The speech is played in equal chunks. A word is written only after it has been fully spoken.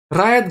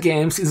Riot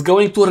Games is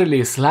going to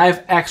release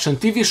live-action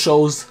TV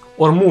shows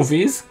or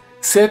movies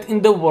set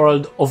in the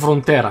world of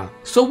RUNETERRA.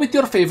 So with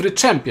your favorite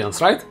champions,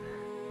 right?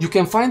 You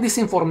can find this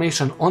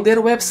information on their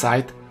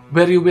website,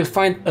 where you will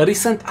find a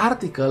recent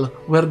article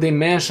where they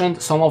mentioned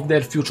some of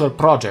their future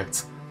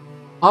projects.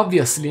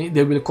 Obviously,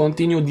 they will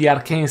continue the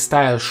Arcane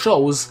style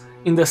shows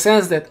in the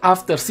sense that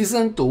after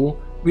Season 2,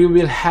 we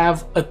will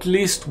have at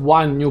least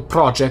one new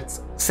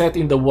project set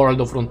in the world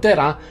of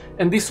RUNETERRA,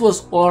 and this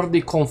was already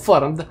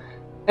confirmed.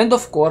 And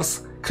of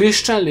course,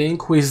 Christian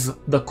Link, who is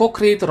the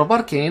co-creator of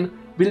Arcane,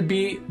 will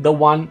be the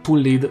one to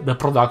lead the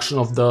production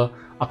of the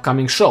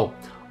upcoming show.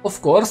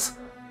 Of course,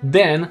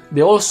 then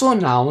they also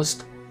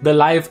announced the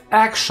live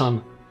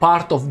action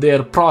part of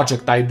their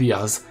project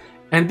ideas.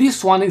 And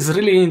this one is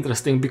really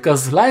interesting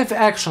because live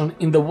action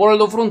in the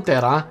world of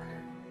RUNETERRA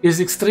is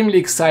extremely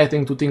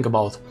exciting to think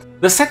about.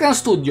 The second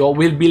studio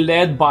will be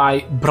led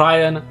by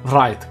Brian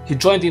Wright. He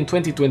joined in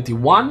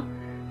 2021,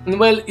 and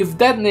well, if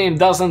that name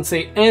doesn't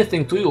say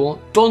anything to you,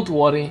 don't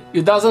worry,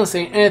 it doesn't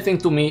say anything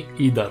to me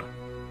either.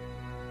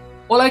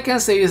 All I can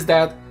say is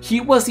that he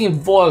was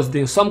involved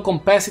in some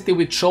capacity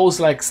with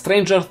shows like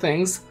Stranger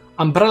Things,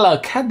 Umbrella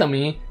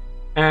Academy,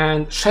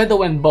 and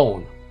Shadow and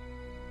Bone.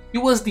 He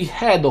was the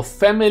head of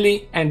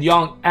family and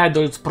young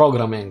adults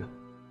programming.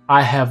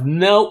 I have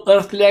no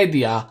earthly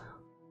idea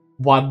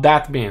what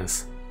that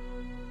means.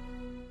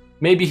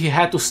 Maybe he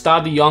had to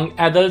study young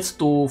adults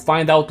to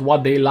find out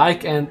what they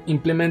like and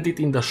implement it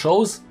in the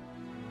shows?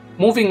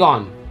 Moving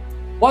on.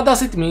 What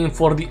does it mean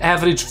for the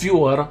average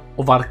viewer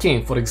of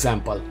Arcane, for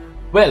example?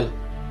 Well,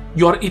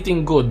 you're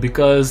eating good,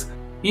 because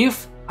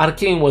if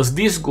Arcane was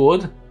this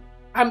good,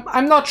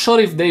 I'm not sure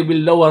if they will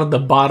lower the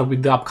bar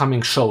with the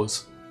upcoming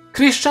shows.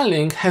 Christian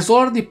Link has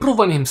already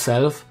proven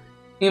himself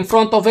in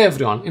front of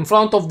everyone, in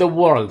front of the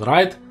world,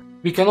 right?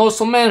 We can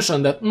also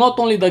mention that not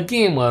only the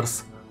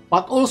gamers,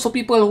 but also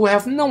people who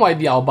have no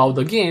idea about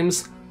the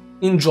games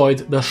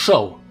enjoyed the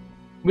show.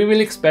 We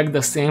will expect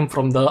the same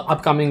from the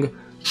upcoming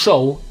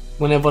show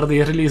whenever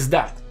they release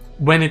that.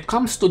 When it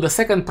comes to the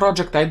second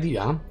project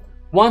idea,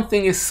 one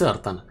thing is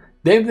certain: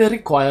 they will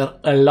require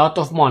a lot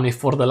of money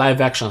for the live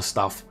action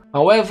stuff.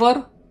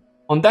 However,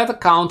 on that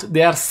account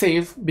they are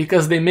safe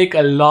because they make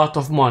a lot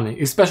of money,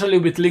 especially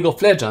with League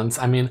of Legends.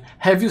 I mean,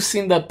 have you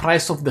seen the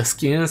price of the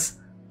skins?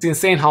 It's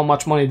insane how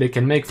much money they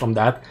can make from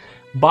that.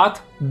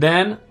 But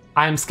then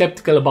I'm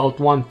skeptical about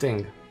one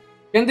thing.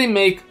 Can they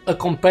make a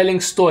compelling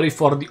story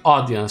for the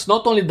audience?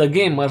 Not only the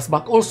gamers,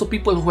 but also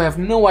people who have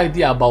no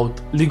idea about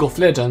League of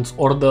Legends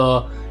or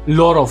the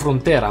lore of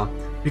RUNETERRA.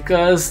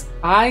 Because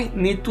I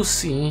need to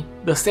see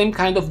the same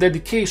kind of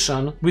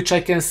dedication which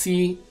I can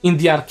see in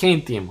the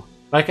Arcane team.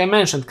 Like I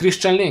mentioned,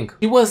 Christian Link.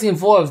 He was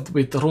involved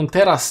with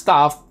RUNETERRA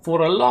stuff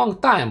for a long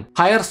time.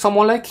 Hire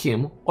someone like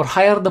him, or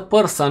hire the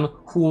person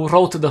who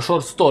wrote the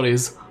short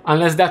stories,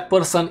 unless that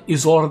person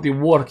is already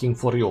working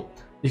for you.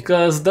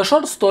 Because the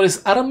short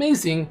stories are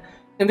amazing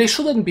and they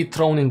shouldn't be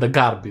thrown in the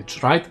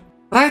garbage, right?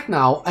 Right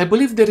now, I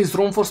believe there is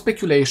room for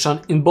speculation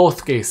in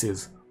both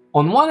cases.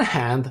 On one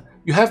hand,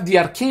 you have the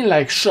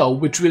Arcane-like show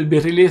which will be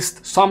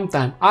released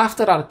sometime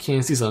after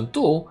Arcane Season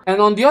 2,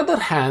 and on the other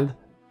hand,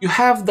 you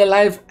have the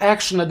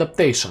live-action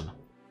adaptation.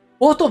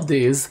 Both of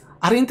these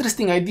are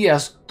interesting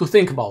ideas to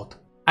think about.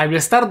 I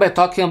will start by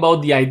talking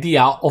about the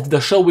idea of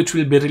the show which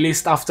will be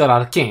released after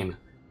Arcane.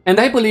 And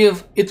I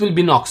believe it will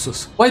be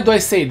NOXUS. Why do I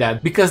say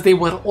that? Because they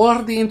were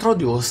already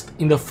introduced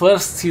in the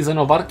first season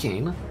of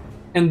Arcane,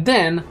 and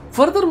then,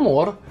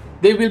 furthermore,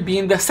 they will be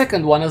in the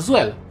second one as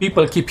well.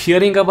 People keep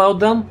hearing about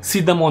them,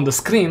 see them on the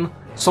screen,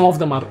 some of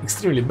them are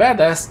extremely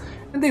badass,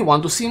 and they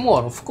want to see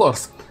more, of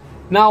course.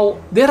 Now,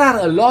 there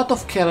are a lot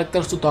of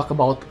characters to talk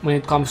about when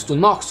it comes to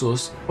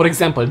NOXUS, for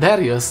example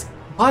Darius,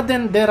 but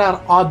then there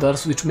are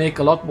others which make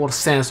a lot more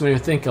sense when you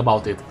think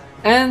about it,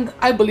 and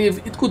I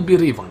believe it could be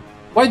Riven.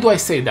 Why do I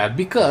say that?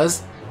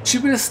 Because she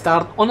will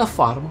start on a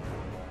farm,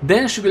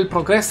 then she will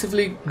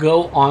progressively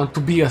go on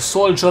to be a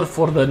soldier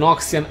for the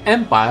Noxian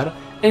Empire,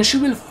 and she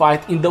will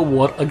fight in the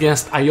war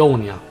against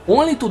Ionia,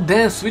 only to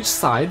then switch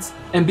sides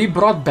and be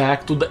brought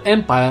back to the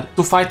Empire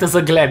to fight as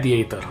a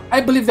gladiator.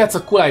 I believe that's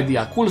a cool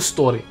idea, cool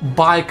story.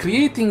 By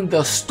creating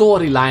the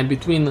storyline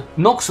between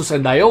NOXUS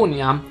and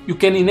Ionia, you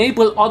can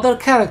enable other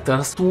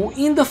characters to,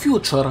 in the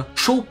future,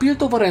 show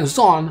Piltover and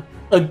Zone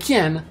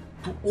again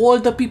to all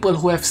the people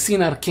who have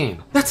seen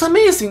Arcane. That's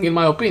amazing in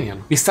my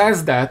opinion.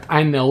 Besides that,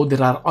 I know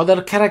there are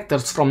other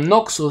characters from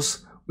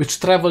NOXUS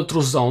which travel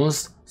through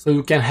zones, so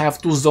you can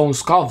have 2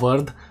 zones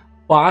covered,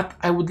 but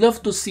I would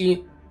love to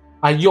see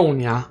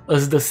Ionia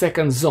as the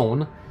second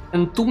zone,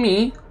 and to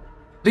me,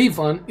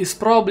 Riven is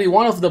probably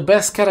one of the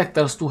best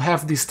characters to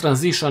have this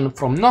transition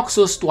from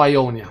NOXUS to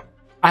Ionia.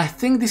 I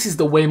think this is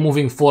the way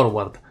moving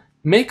forward.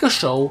 Make a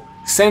show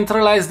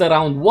centralized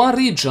around one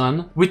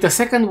region, with the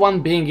second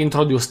one being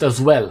introduced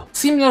as well,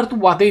 similar to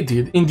what they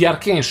did in the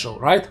Arcane show,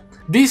 right?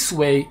 This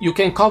way you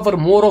can cover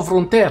more of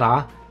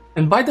RUNETERRA,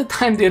 and by the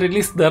time they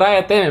release the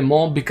Riot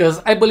MMO, because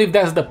I believe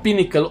that's the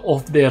pinnacle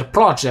of their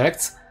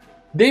projects,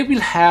 they will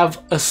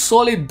have a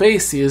solid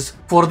basis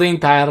for the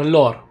entire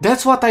lore.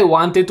 That's what I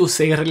wanted to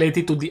say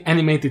related to the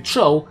animated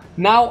show.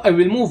 Now I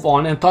will move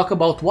on and talk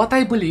about what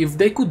I believe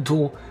they could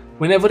do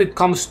whenever it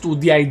comes to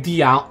the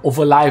idea of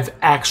a live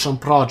action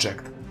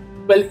project.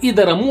 Well,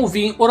 either a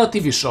movie or a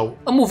TV show.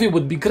 A movie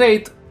would be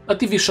great, a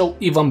TV show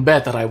even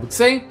better, I would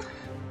say.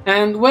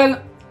 And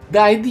well, the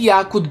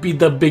idea could be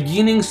the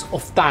beginnings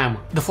of time,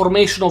 the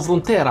formation of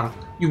RUNETERRA.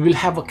 You will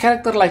have a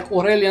character like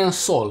Aurelian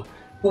Sol,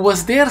 who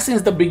was there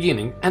since the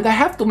beginning, and I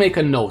have to make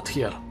a note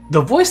here. The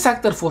voice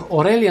actor for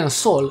Aurelian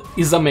Sol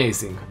is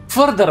amazing.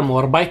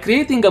 Furthermore, by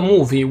creating a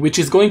movie which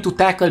is going to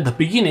tackle the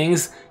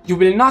beginnings, you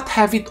will not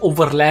have it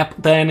overlap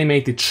the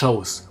animated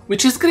shows,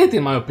 which is great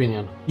in my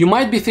opinion. You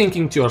might be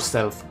thinking to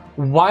yourself,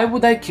 why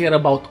would I care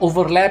about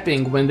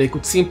overlapping when they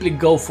could simply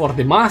go for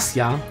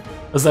Demacia,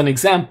 as an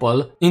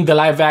example, in the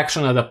live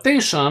action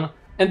adaptation,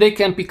 and they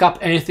can pick up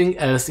anything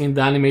else in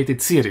the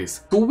animated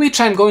series? To which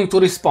I'm going to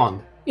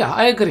respond, yeah,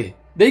 I agree.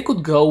 They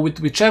could go with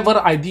whichever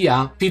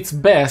idea fits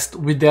best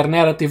with their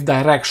narrative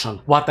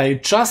direction. What I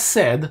just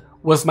said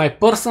was my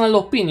personal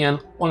opinion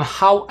on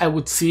how I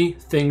would see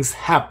things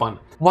happen.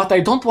 What I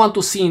don't want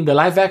to see in the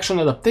live action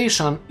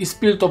adaptation is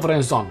Spirit of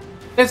Renzon.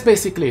 That's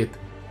basically it.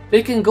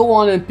 They can go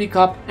on and pick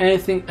up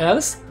anything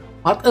else,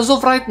 but as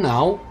of right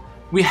now,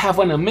 we have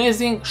an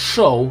amazing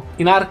show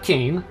in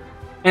Arcane,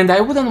 and I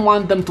wouldn't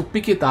want them to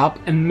pick it up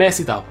and mess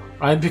it up,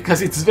 right?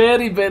 Because it's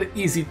very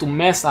easy to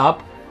mess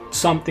up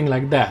something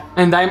like that.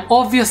 And I'm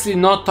obviously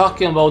not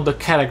talking about the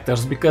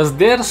characters, because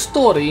their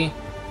story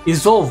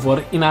is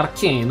over in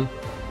Arcane,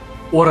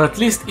 or at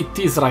least it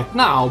is right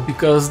now,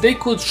 because they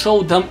could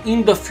show them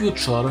in the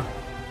future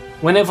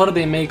whenever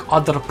they make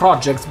other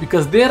projects,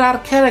 because there are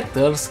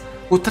characters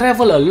who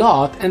travel a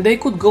lot and they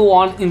could go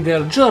on in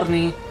their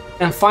journey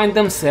and find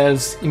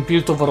themselves in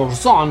Piltover or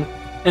Zon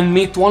and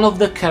meet one of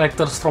the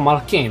characters from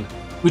Arcane,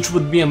 which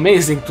would be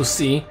amazing to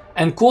see,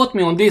 and quote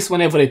me on this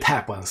whenever it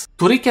happens.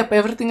 To recap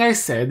everything I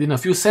said in a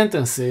few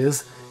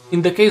sentences,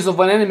 in the case of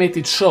an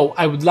animated show,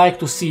 I would like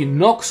to see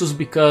NOXUS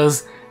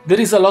because there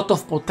is a lot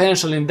of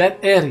potential in that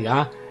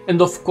area,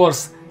 and of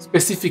course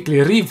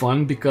specifically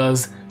RIVEN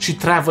because she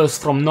travels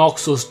from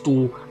NOXUS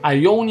to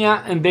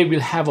IONIA and they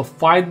will have a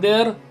fight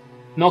there.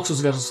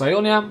 NOXUS versus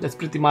IONIA, that's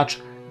pretty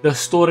much the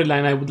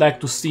storyline I would like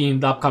to see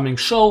in the upcoming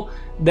show.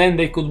 Then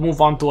they could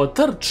move on to a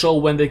third show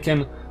when they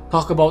can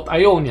talk about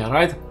IONIA,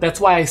 right? That's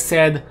why I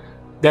said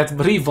that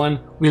RIVEN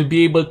will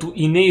be able to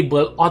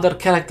enable other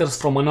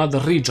characters from another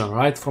region,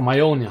 right? From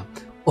IONIA.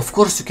 Of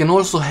course, you can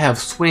also have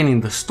SWAIN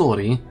in the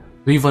story.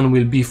 RIVEN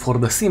will be for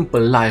the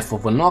simple life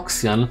of a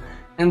Noxian,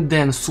 and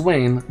then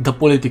SWAIN the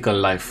political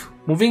life.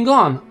 Moving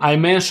on, I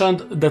mentioned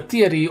the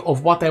theory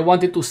of what I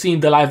wanted to see in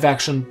the live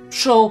action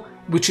show,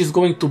 which is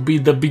going to be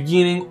the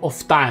beginning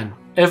of time.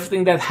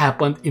 Everything that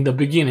happened in the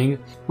beginning,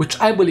 which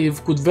I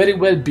believe could very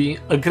well be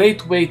a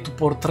great way to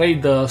portray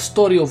the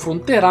story of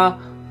RUNETERRA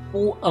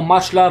to a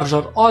much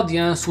larger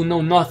audience who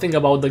know nothing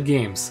about the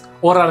games,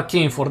 or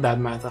Arcane for that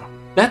matter.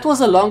 That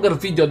was a longer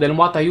video than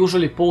what I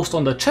usually post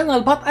on the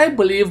channel, but I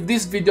believe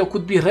this video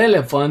could be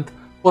relevant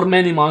for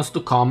many months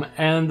to come,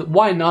 and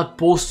why not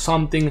post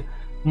something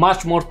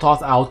much more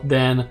thought out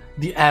than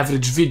the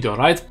average video,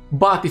 right?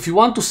 But if you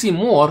want to see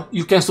more,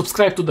 you can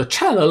subscribe to the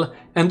channel,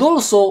 and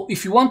also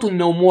if you want to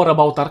know more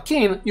about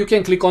Arcane, you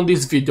can click on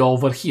this video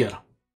over here.